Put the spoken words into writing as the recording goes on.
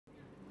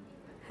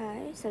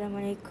Hi,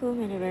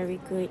 Assalamualaikum and a very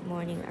good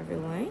morning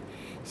everyone.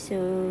 So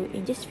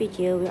in this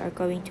video we are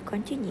going to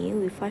continue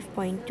with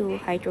 5.2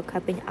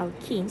 hydrocarbon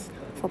alkenes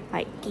for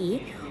part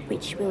D,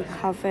 which will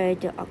cover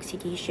the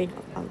oxidation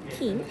of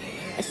alkene,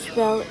 as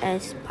well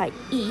as part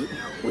E,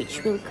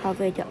 which will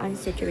cover the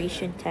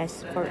unsaturation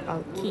test for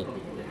alkene.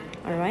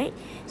 Alright,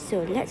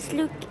 so let's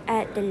look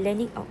at the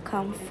learning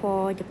outcome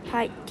for the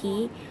part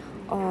D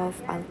of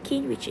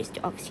alkene, which is the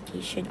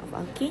oxidation of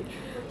alkene.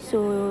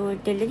 So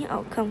the learning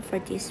outcome for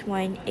this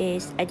one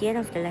is, at the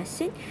end of the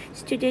lesson,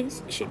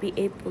 students should be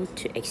able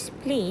to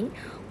explain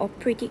or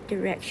predict the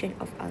reaction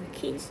of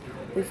alkenes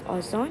with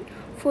ozone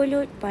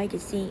followed by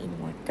the zinc in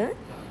water,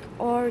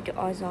 or the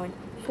ozone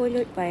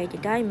followed by the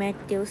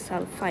dimethyl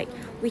sulfide,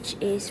 which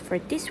is, for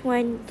this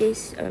one,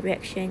 this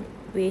reaction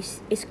is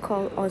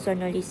called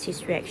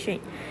ozonolysis reaction.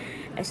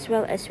 As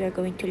well as we are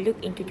going to look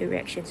into the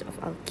reactions of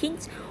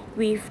alkenes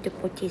with the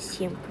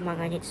potassium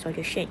permanganate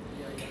solution.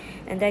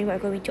 And then we are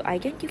going to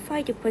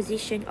identify the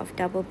position of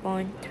double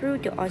bond through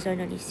the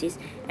ozonolysis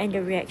and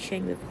the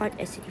reaction with hot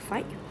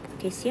acidified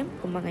potassium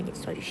permanganate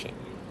solution.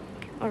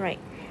 Alright,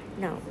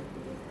 now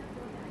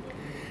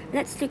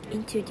let's look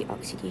into the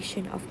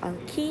oxidation of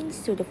alkenes.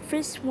 So the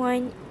first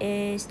one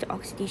is the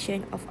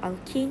oxidation of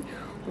alkene,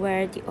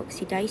 where the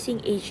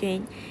oxidizing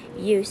agent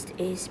used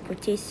is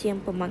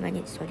potassium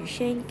permanganate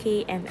solution,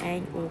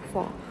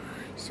 KMnO4.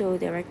 So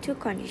there are two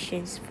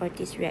conditions for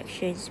these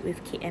reactions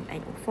with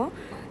KMnO4.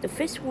 The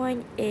first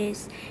one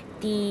is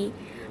the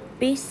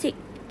basic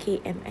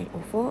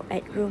KMnO4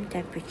 at room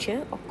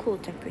temperature or cool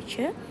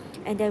temperature,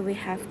 and then we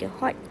have the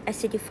hot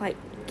acidified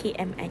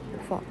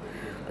KMnO4.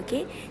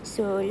 Okay,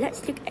 so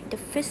let's look at the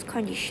first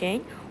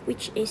condition,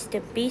 which is the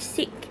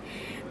basic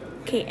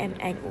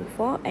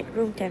KMnO4 at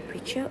room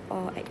temperature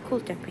or at cool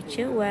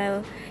temperature,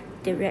 while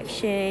the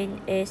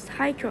reaction is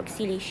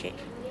hydroxylation.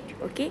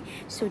 Okay,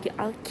 so the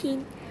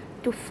alkene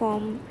to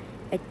form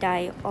a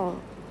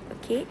diol.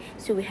 Okay,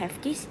 so we have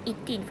this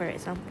ethene, for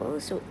example.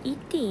 So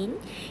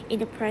ethene, in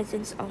the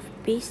presence of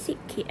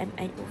basic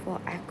KMnO4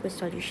 aqueous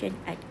solution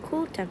at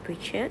cool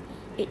temperature,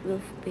 it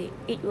will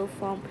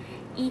form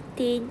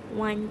ethane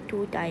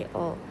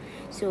 1,2-diol.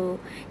 So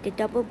the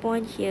double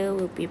bond here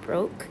will be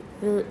broken.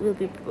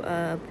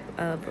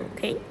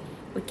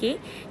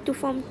 Okay, to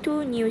form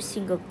two new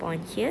single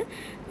bond here,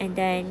 and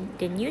then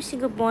the new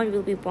single bond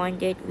will be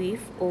bonded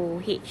with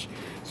OH.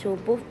 So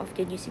both of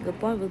the new single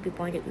bond will be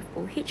bonded with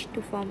OH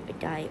to form a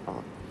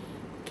diol.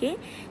 Okay,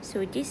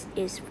 so this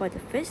is for the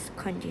first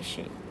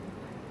condition.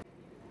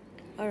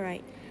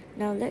 Alright,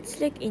 now let's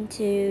look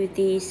into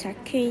the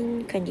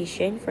second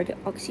condition for the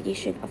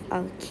oxidation of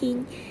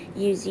alkene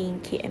using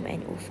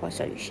KMnO4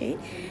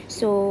 solution.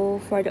 So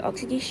for the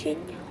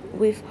oxidation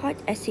with hot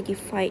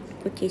acidified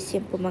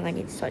potassium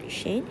permanganate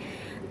solution,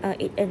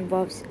 it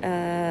involves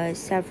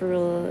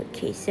several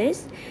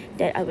cases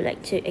that I would like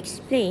to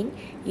explain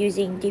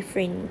using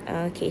different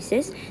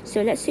cases.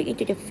 So let's look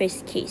into the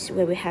first case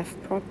where we have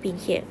propene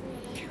here.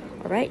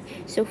 Alright,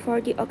 so for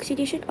the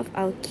oxidation of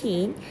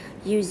alkene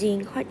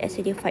using hot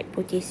acidified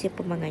potassium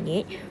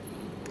permanganate,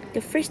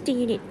 the first thing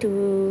you need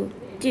to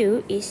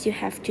do is you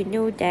have to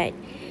know that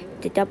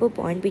the double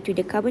bond between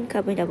the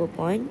carbon-carbon double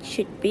bond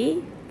should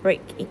be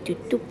break into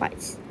two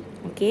parts.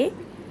 Okay,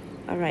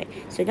 alright,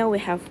 so now we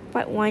have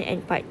part 1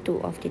 and part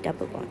 2 of the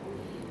double bond.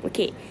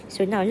 Okay,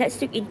 so now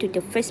let's look into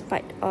the first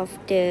part of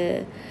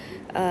the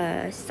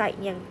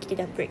side yang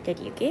kita dah break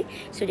tadi. Okay,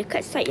 so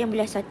dekat side yang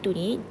belah satu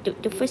ni,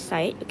 the first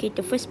side, okay,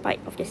 the first part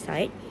of the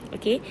side,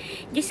 okay,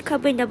 this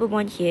carbon double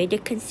bond here,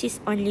 they consist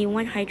only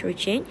one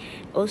hydrogen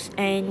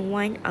and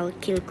one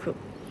alkyl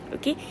group.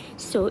 Okay,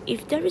 so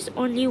if there is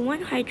only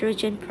one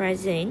hydrogen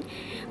present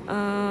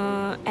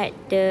at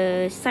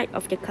the side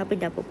of the carbon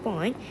double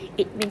bond,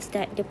 it means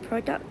that the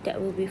product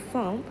that will be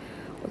formed,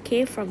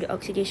 okay, from the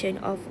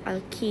oxidation of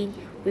alkene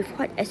with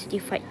hot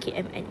acidified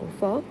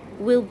KMnO4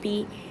 will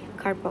be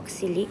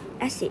carboxylic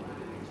acid.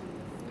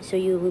 So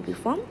you will be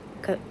formed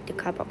the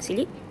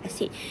carboxylic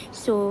acid.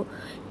 So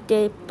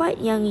the part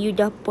yang you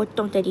dah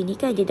potong tadi ni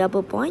kan, the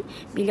double bond,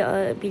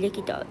 bila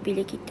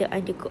kita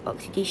undergo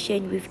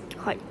oxidation with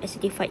hot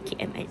acidified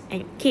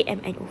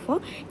KMnO4,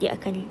 dia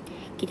akan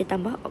kita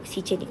tambah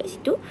oksigen dekat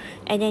situ,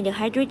 and then the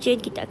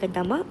hydrogen kita akan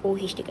tambah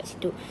OH dekat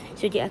situ.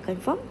 So dia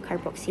akan form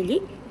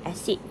carboxylic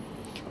acid.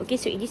 Okay,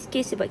 so in this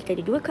case, sebab kita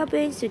ada dua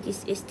carbon, so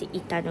this is the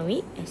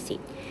ethanoic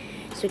acid.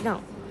 So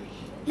now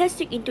let's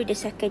look into the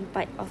second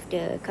part of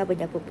the carbon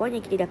double bond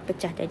yang kita dah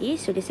pecah tadi.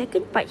 So the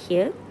second part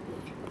here,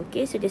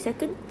 okay, so the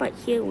second part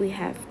here we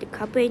have the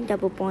carbon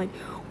double bond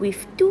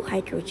with two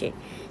hydrogen.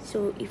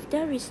 So if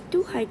there is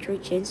two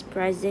hydrogens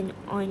present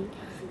on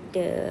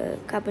the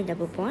carbon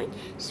double bond,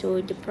 so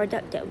the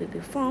product that will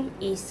be formed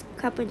is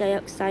carbon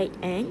dioxide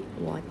and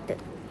water.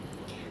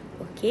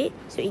 Okay,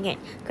 so ingat,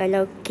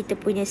 kalau kita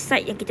punya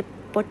side yang kita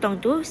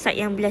potong tu, side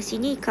yang belah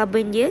sini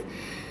carbon dia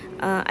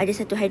ada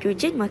satu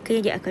hydrogen,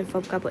 makanya dia akan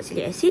form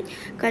carboxylic acid.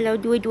 Kalau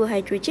dua-dua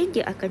hydrogen,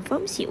 dia akan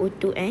form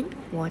CO2 and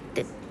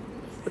water.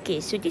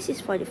 Okay, so this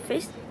is for the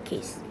first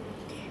case.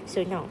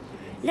 So now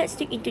let's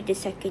look into the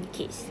second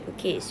case.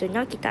 Okay, so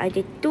now kita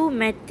ada 2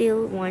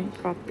 methyl 1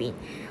 propane.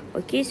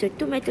 Okay, so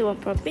 2 methyl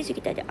 1 propane, so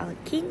kita ada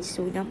alkene.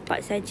 So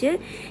nampak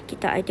saja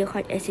kita ada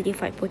hot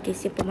acidified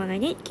potassium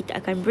permanganate. Kita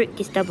akan break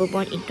this double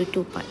bond into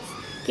 2 parts.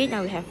 Okay,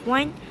 now we have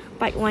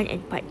part 1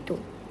 and part 2.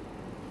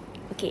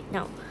 Okay,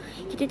 now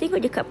kita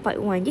tengok dekat part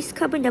 1, this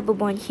carbon double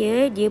bond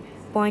here, dia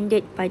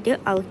bonded pada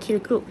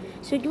alkyl group.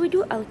 So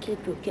dua-dua alkyl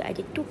group, dia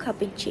ada 2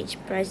 carbon change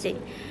present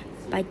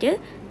pada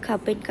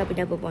carbon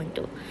double bond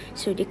tu.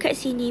 So dekat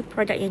sini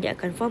produk yang dia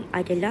akan form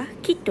adalah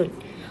ketone.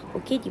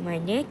 Okey, di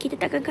mana kita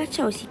tak akan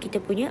kacau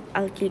kita punya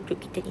alkyl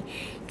group kita ni.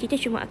 Kita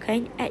cuma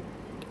akan add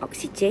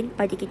oksigen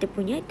pada kita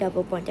punya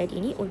double bond tadi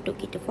ni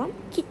untuk kita form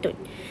ketone.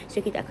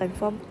 So kita akan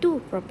form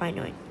 2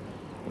 propanol.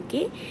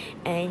 Okey,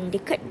 and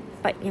dekat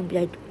part yang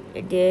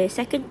the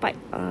second part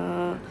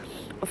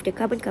of the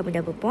carbon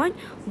double bond,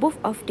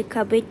 both of the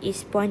carbon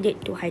is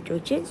bonded to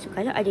hydrogen. So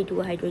kalau ada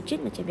 2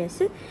 hydrogen macam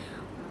biasa,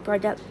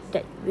 product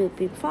that will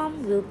be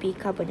formed will be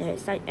carbon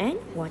dioxide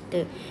and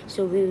water.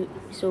 So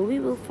we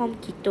will form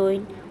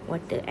ketone,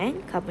 water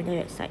and carbon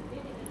dioxide.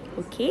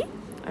 Okay,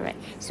 alright.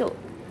 So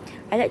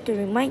I like to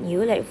remind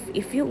you, like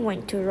if you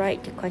want to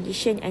write the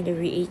condition and the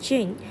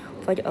reagent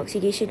for the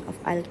oxidation of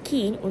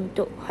alkene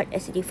untuk hot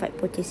acidified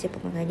potassium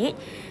permanganate,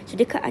 so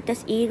dekat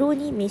atas arrow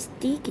ni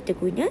mesti kita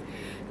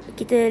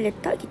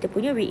letak kita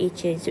punya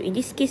reagent. So in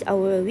this case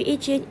our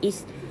reagent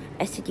is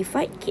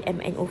acidified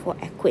KMNO4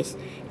 aqueous,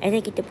 and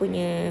then kita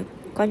punya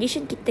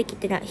condition kita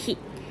nak heat.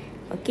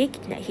 Okay,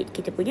 kita nak heat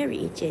kita punya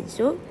reagent.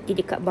 So di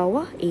dekat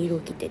bawah arrow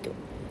kita tu.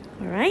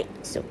 Alright,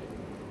 so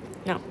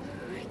now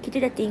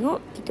kita dah tengok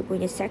kita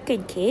punya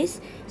second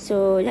case.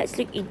 So let's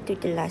look into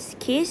the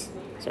last case.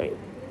 Sorry.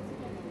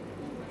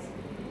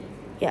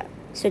 Yeah,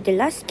 so the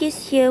last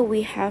case here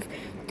we have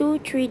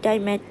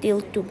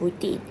 2,3-dimethyl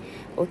 2-butene.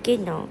 Okay,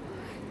 now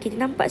kita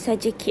nampak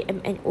saja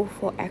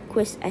KMNO4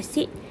 aqueous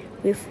acid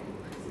with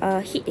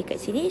heat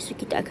dekat sini. So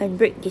kita akan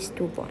break these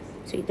 2 bond.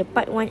 So kita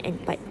part 1 and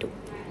part 2.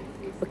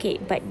 Okay,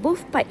 but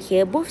both part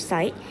here, both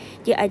side,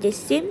 dia ada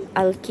same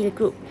alkyl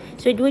group.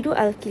 So dua-dua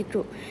alkyl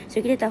group. So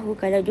kita tahu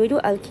kalau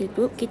dua-dua alkyl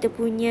group, kita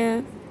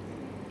punya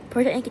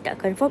produk yang kita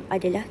akan form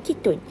adalah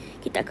ketone.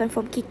 Kita akan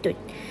form ketone.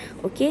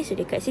 Okay, so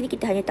dekat sini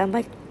kita hanya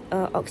tambah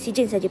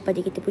oksigen saja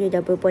pada kita punya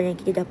double bond yang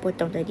kita dah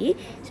potong tadi.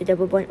 So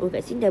double bond O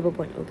kat sini, double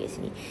bond O kat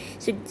sini.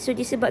 So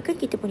disebabkan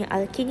kita punya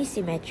alkene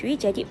symmetry,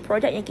 jadi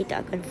produk yang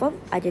kita akan form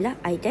adalah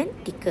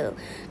identical.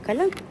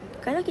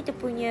 Kalau kita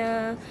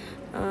punya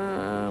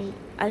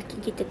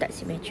alkene kita tak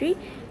symmetry,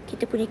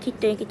 kita punya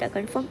ketone yang kita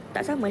akan form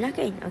tak samalah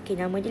kan. Okay,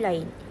 nama dia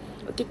lain.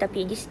 Okay,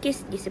 tapi in this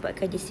case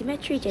disebabkan dia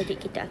symmetry, jadi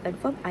kita akan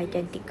form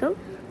identical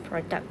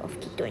product of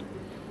ketone.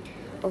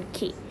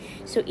 Okay,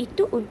 so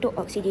itu untuk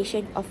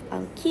oxidation of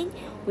alkene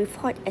with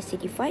hot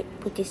acidified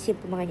potassium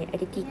permanganate.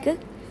 Ada 3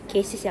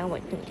 cases yang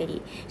awak tengok tadi.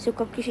 So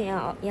conclusion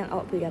yang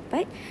awak boleh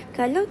dapat,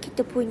 kalau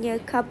kita punya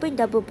carbon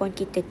double bond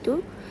kita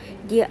tu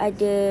dia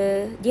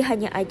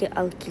hanya ada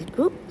alkyl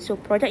group, so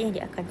produk yang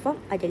dia akan form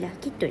adalah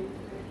ketone.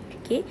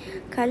 Okay,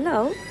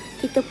 kalau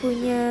kita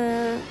punya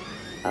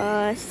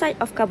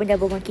side of carbon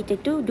double bond kita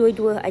tu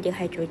dua-dua ada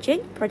hydrogen,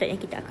 produk yang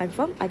kita akan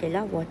form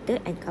adalah water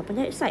and carbon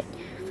dioxide.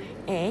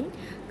 And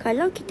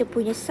kalau kita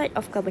punya side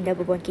of carbon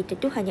double bond kita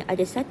tu hanya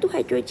ada 1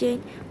 hydrogen,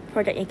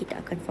 produk yang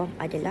kita akan form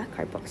adalah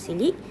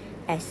carboxylic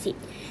acid.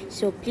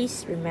 So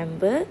please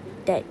remember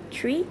that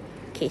 3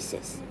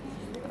 cases.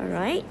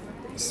 Alright,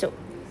 so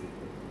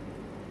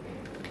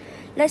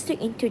let's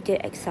look into the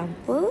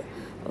example.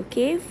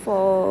 Okay,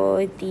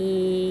 for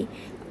the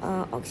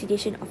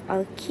oxidation of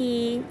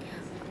alkene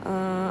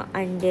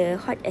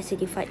under hot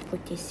acidified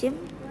potassium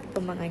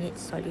permanganate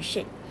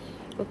solution.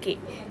 Okay,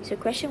 so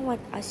question 1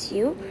 asks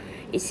you,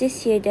 it says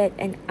here that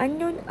an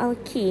unknown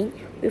alkene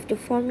with the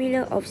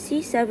formula of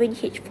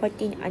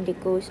C7H14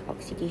 undergoes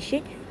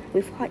oxidation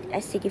with hot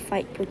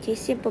acidified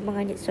potassium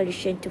permanganate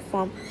solution to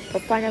form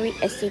propanoic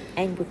acid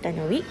and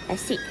butanoic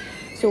acid.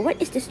 So what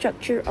is the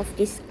structure of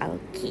this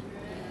alkene?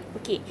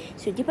 Okay,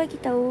 so dia bagi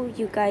tahu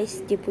you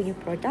guys dia punya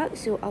produk.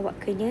 So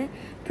awak kena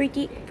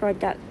predict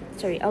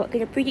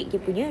dia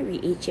punya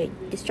reagent,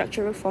 the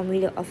structural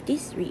formula of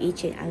this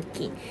reagent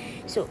alkene.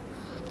 So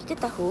kita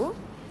tahu,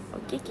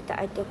 okay, kita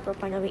ada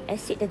propanoic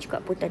acid dan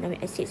juga butanoic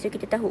acid. So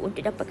kita tahu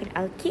untuk dapatkan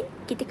alkene,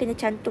 kita kena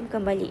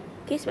cantumkan balik.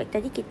 Okay,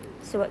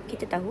 sebab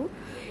kita tahu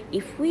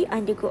if we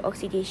undergo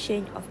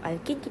oxidation of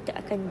alkene, kita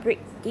akan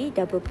break the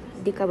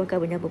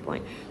carbon-carbon double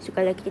bond. So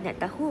kalau kita nak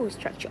tahu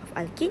structure of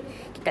alkene,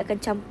 kita akan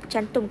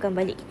cantumkan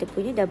balik kita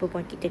punya double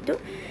bond kita tu.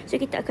 So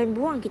kita akan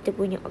buang kita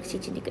punya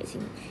oksigen dekat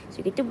sini.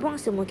 So kita buang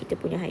semua kita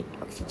punya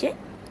oksigen.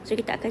 So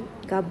kita akan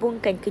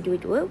gabungkan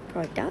kedua-dua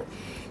produk.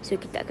 So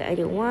kita akan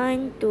ada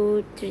 1,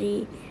 2,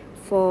 3,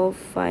 4,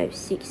 5,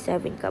 6,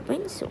 7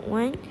 carbon. So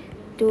 1,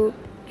 2,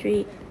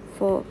 3,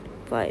 4,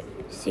 5,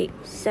 6,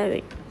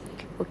 7.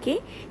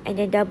 Okay, and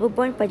then double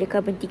bond pada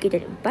carbon 3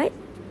 dan 4.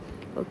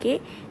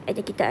 Okay, and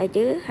then kita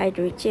ada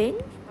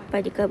hydrogen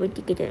pada carbon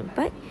 3 dan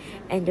 4.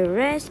 And the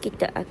rest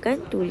kita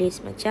akan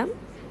tulis macam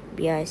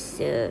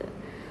biasa.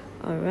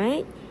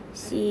 Alright,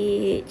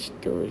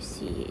 CH2,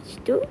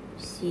 CH2,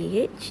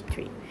 CH3.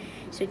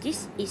 So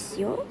this is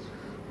your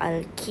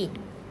alkene.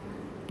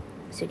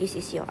 So this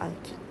is your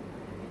alkene.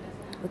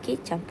 Okay,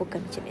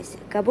 campurkan macam biasa.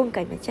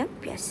 Gabungkan macam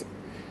biasa.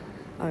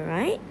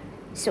 Alright.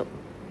 So,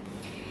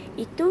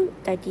 itu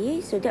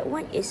tadi. So that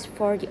one is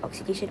for the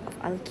oxidation of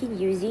alkene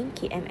using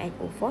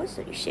KMnO4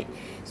 solution.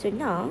 So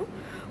now,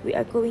 we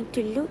are going to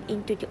look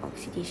into the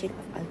oxidation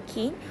of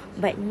alkene.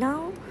 But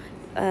now,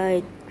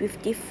 with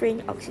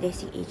different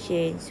oxidizing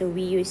agents. So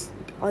we use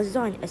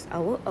ozone as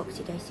our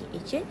oxidizing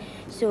agent.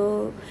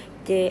 So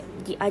the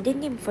other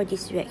name for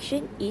this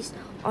reaction is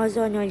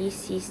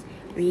ozonolysis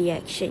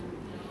reaction.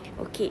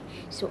 Okay,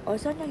 so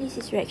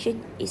ozonolysis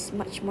reaction is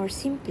much more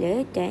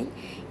simpler than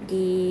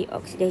the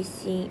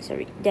oxidation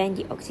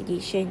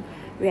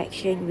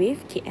reaction with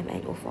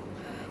KMnO4.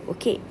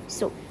 Okay,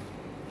 so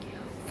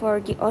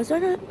for the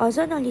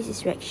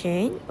ozonolysis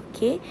reaction,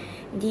 okay,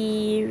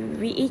 the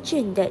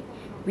reagent that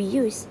we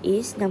use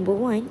is number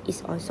 1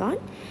 is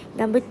ozone,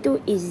 number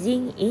 2 is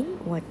zinc in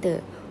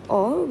water,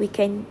 or we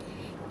can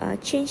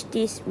change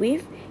this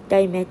with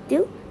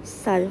dimethyl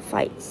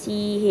sulfide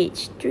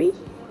CH3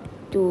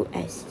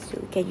 2S. So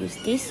we can use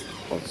this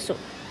also.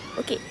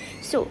 Okay,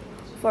 so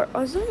for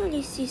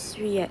ozonolysis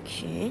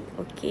reaction,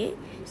 okay,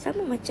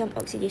 sama macam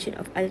oxidation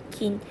of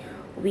alkene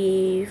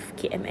with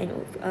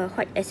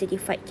hot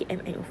acidified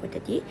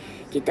KMnO4 tadi,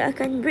 kita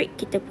akan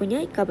break kita punya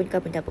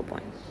carbon-carbon double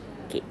bond.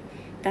 Okay,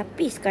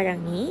 tapi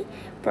sekarang ni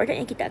produk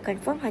yang kita akan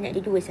form hanya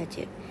ada 2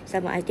 saja.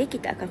 Sama ada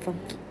kita akan form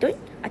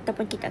ketone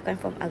ataupun kita akan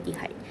form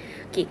aldehyde.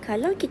 Okay,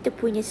 kalau kita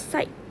punya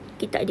side,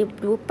 kita ada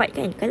 2 part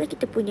kan. Kalau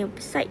kita punya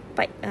side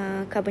part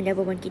carbon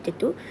double bond kita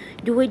tu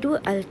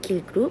dua-dua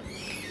alkyl group,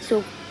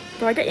 so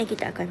produk yang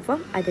kita akan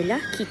form adalah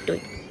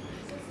ketone.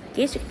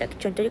 Okay, so kita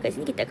contohnya kat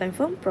sini kita akan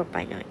form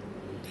propanol.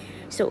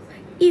 So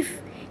if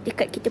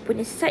dekat kita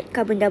punya side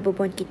carbon double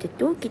bond kita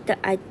tu kita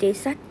ada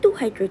 1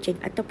 hidrogen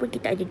ataupun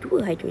kita ada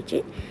 2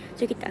 hidrogen,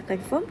 so kita akan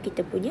form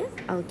kita punya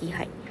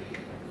aldehyde.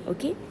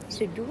 Okay,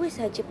 so 2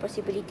 sahaja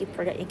possibility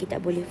produk yang kita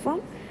boleh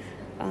form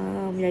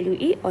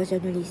melalui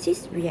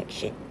ozonolysis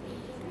reaction.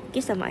 Okay,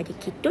 sama ada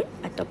ketone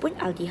ataupun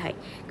aldehyde.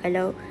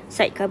 Kalau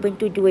side carbon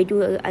tu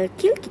dua-dua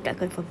alkyl, kita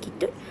akan form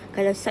ketone.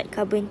 Kalau side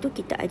carbon tu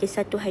kita ada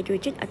 1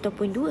 hidrogen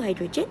ataupun 2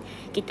 hidrogen,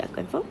 kita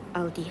akan form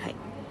aldehyde.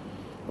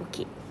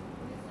 Okay.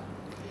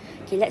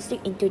 Okay, let's look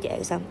into the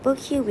example.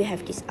 Here we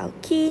have this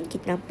alkene.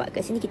 Kita nampak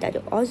kat sini kita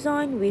ada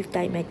ozone with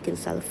dimethyl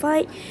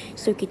sulfide.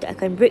 So kita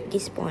akan break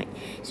this bond.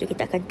 So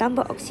kita akan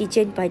tambah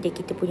oksigen pada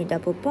kita punya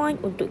double bond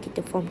untuk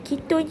kita form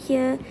ketone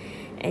here.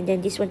 And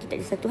then this one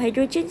kita ada 1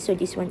 hydrogen, so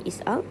this one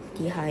is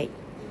aldehyde.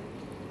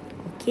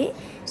 Okay,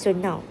 so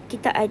now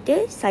kita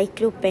ada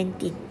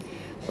cyclopentene.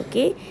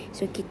 Okay,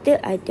 so kita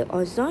ada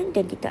ozone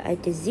dan kita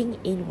ada zinc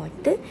in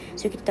water.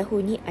 So kita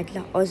tahu ni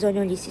adalah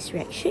ozonolysis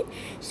reaction.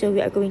 So we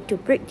are going to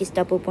break this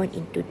double bond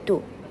into 2.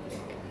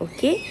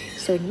 Okay,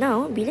 so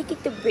now bila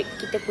kita break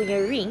kita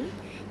punya ring,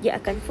 dia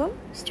akan form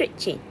straight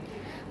chain.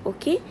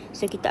 Okay,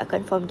 so kita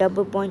akan form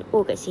double bond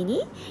O kat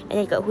sini,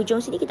 and then kat hujung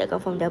sini kita akan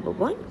form double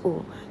bond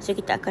O. So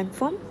kita akan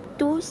form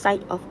 2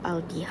 side of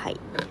aldehyde.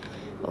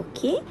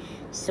 Okay,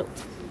 so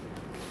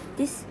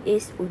this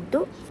is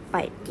untuk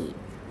part D.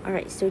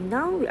 Alright, so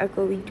now we are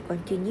going to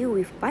continue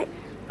with part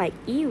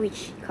E,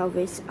 which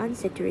covers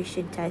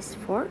unsaturation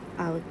test for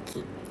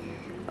alkene.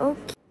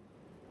 Okay.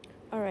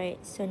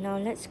 Alright, so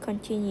now let's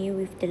continue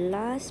with the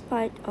last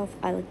part of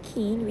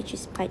alkene, which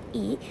is part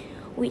E,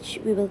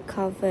 which we will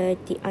cover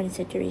the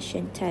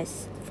unsaturation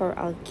test for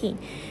alkene.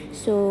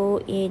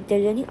 So the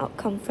learning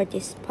outcome for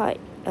this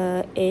part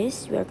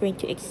is we are going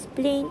to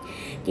explain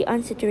the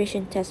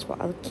unsaturation test for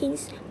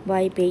alkenes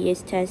by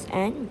Bayes test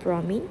and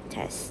bromine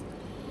test.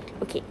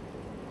 Okay,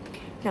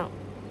 now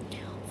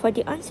for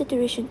the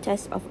unsaturation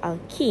test of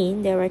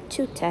alkene, there are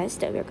 2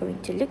 tests that we are going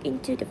to look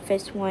into. The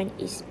first one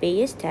is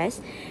Bayes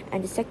test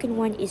and the second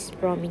one is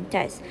bromine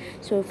test.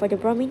 So for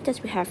the bromine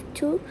test, we have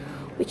 2,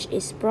 which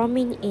is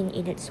bromine in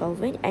inert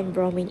solvent and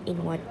bromine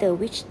in water,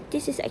 which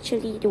this is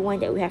actually the one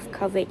that we have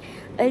covered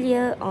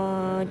earlier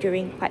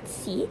during part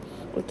C.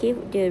 Okay,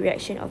 the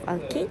reaction of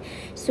alkene.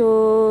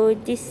 So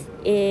this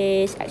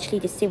is actually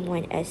the same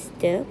one as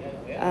the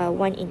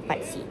one in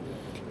part C.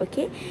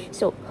 Okay,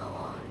 so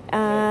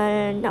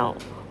now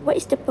what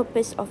is the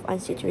purpose of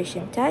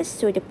unsaturation test?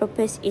 So the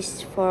purpose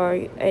is for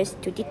us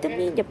to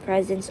determine the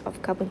presence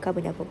of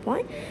carbon-carbon double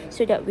bond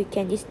so that we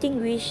can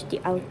distinguish the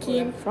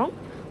alkene from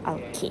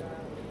alkene.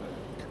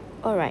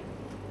 Alright,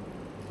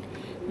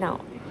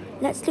 now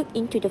let's look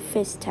into the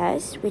first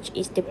test, which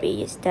is the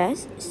Bayes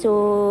test.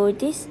 So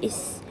this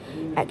is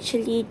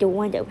actually the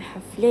one that we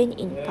have learned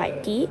in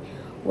part D,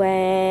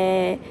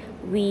 where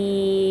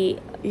we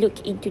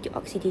look into the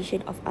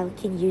oxidation of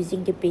alkene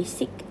using the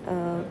basic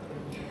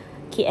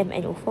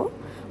KMnO4.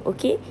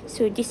 Okay,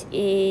 so this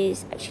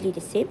is actually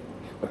the same.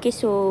 Okay,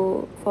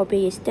 so for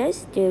Bayes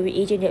test, the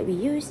reagent that we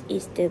use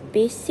is the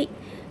basic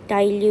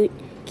dilute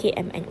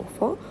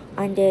KMnO4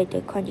 under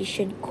the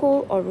condition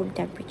cold or room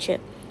temperature.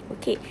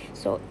 Okay,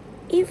 so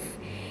if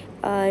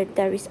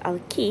there is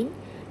alkene,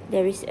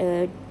 there is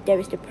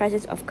the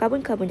presence of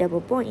carbon-carbon double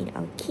bond in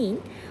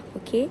alkene.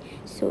 Okay,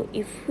 so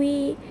if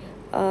we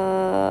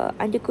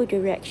undergo the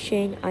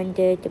reaction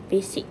under the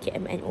basic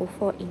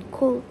KMnO4 in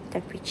cold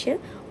temperature,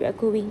 we are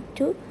going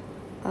to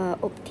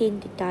obtain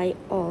the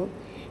diol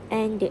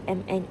and the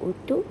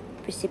MnO2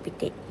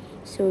 precipitate.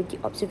 So the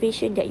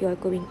observation that you are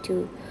going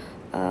to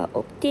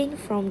obtain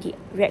from the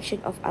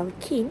reaction of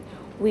alkene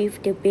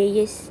with the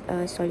Bayes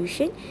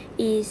solution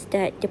is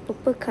that the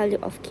purple color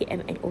of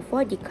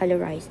KMnO4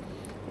 decolorized,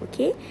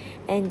 okay,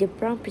 and the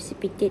brown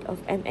precipitate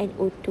of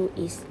MnO2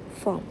 is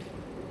formed.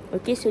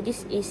 Okay, so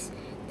this is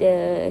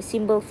the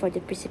symbol for the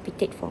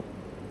precipitate form.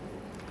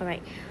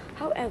 Alright,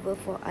 however,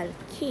 for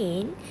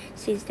alkene,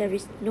 since there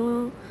is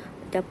no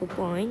double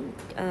bond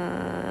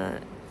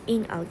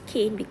in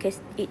alkane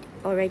because it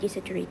already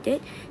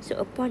saturated, so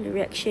upon the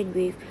reaction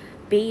with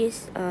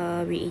Bayes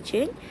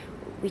reagent,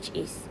 which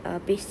is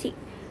basic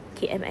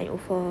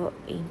KMnO4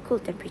 in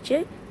cold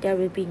temperature, there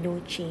will be no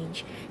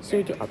change.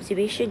 So the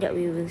observation that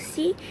we will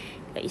see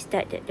is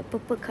that the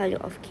purple color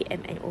of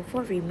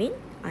KMnO4 remain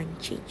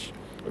unchanged.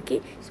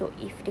 Okay, so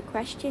if the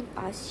question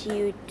asks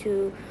you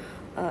to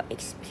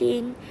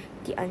explain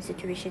the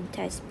unsaturation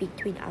test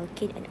between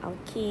alkane and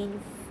alkene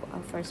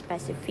for a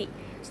specific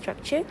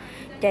structure,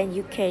 then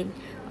you can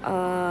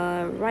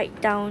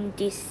write down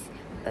this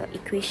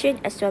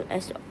equation as well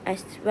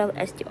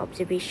as the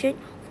observation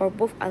for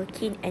both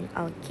alkene and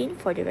alkene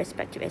for the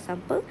respective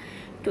example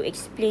to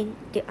explain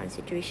the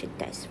unsaturation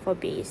test for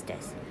Bayes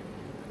test.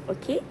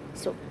 Okay,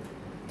 so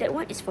that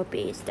one is for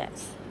Bayes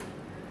test.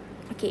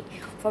 Okay,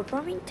 for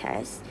bromine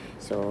test,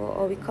 so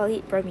or we call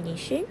it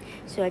bromination.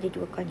 So ada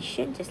dua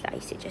condition, just like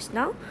I said just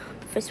now.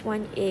 First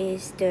one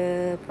is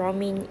the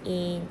bromine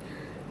in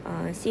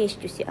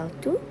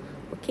CH2Cl2,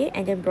 okay,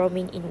 and then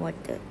bromine in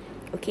water.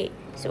 Okay,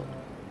 so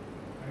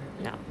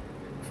now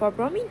for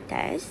bromine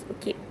test,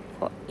 okay,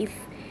 for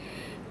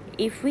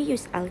if we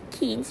use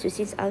alkene, so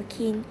since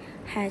alkene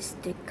has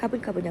the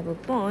carbon-carbon double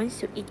bond,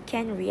 so it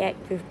can react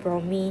with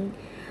bromine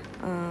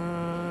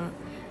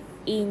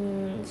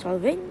in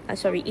solvent,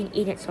 in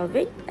inert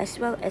solvent, as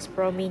well as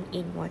bromine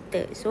in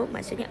water. So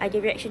maksudnya ada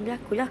reaction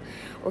berlaku lah.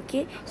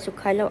 Okay, so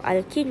kalau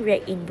alkene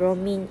react in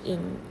bromine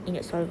in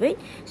inert solvent,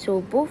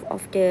 so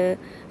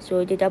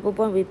the double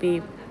bond will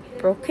be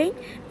broken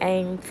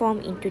and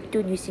form into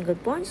two new single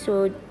bonds.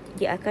 So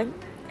dia akan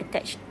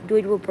attach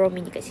dua-dua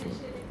bromine dekat sini.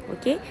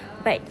 Okay,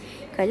 but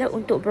kalau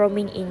untuk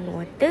bromine in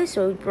water,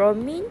 so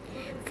bromine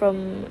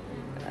from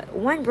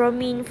one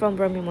bromine from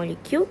bromine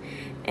molecule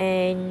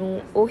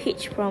and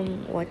OH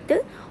from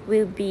water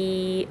will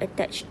be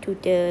attached to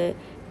the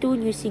two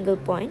new single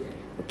bond,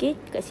 okay,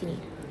 dekat sini.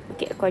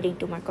 Okay, according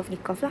to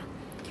Markov-Nikov lah.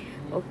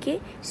 Okay,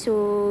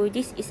 so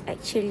this is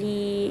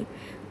actually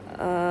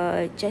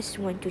just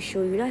want to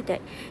show you lah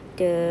that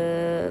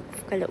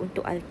kalau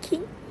untuk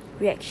alkene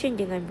reaction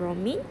dengan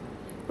bromine,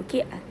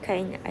 okay,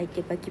 akan ada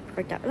bagi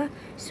produk lah.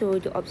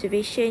 So the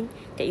observation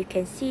that you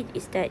can see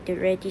is that the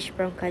reddish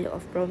brown color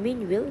of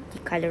bromine will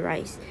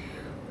decolorize.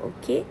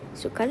 Okay,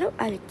 so kalau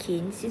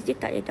alkene, since dia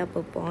tak ada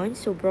double bond,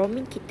 so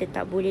bromine kita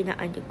tak boleh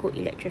nak undergo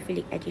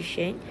electrophilic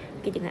addition,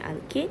 okay, dengan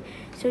alkene,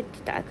 so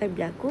tak akan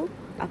berlaku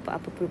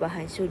apa-apa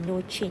perubahan, so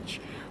no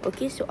change.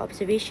 Okay, so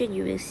observation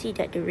you will see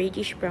that the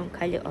reddish brown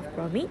color of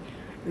bromine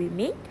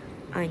remain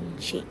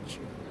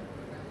unchanged.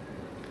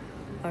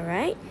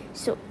 Alright,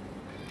 so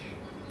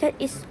that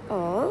is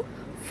all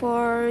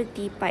for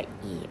the part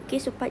E. Okay,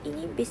 so part E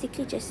ni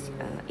basically just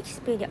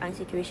explain the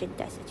unsaturation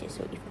test saja.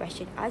 So if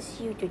question asks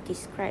you to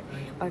describe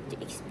or to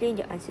explain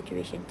the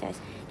unsaturation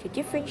test, to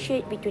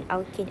differentiate between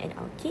alkene and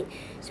alkene,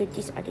 so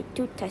these are the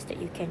two tests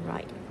that you can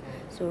write.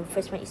 So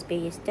first one is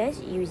Bayes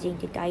test using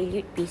the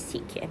dilute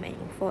basic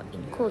KMnO4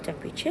 in cold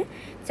temperature.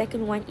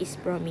 Second one is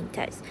bromine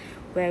test,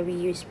 where we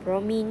use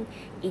bromine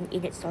in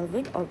inert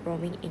solvent or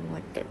bromine in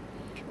water.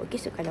 Okay,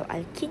 so kalau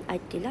alkene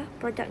adalah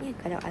produknya,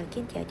 kalau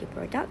alkene tiada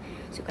produk.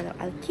 So kalau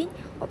alkene,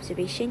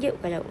 observation dia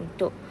kalau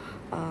untuk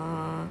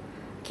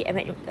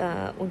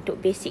untuk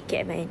basic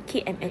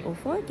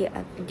KMnO4,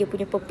 dia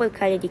punya purple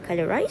color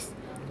decolorize.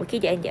 Okay,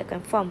 dia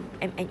akan form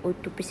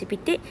MnO2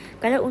 precipitate.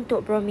 Kalau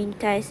untuk bromine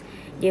test,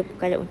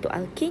 kalau untuk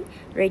alkene,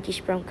 reddish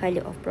brown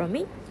color of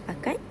bromine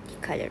akan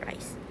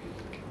decolorize.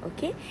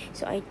 Okay,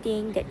 so I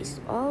think that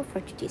is all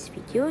for today's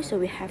video. So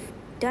we have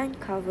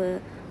done cover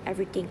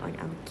everything on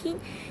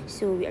alkene.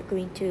 So we are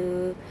going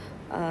to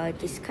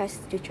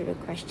discuss tutorial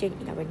question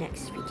in our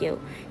next video.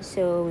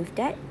 So with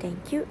that,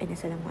 thank you and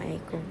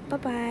assalamualaikum. Bye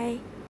bye.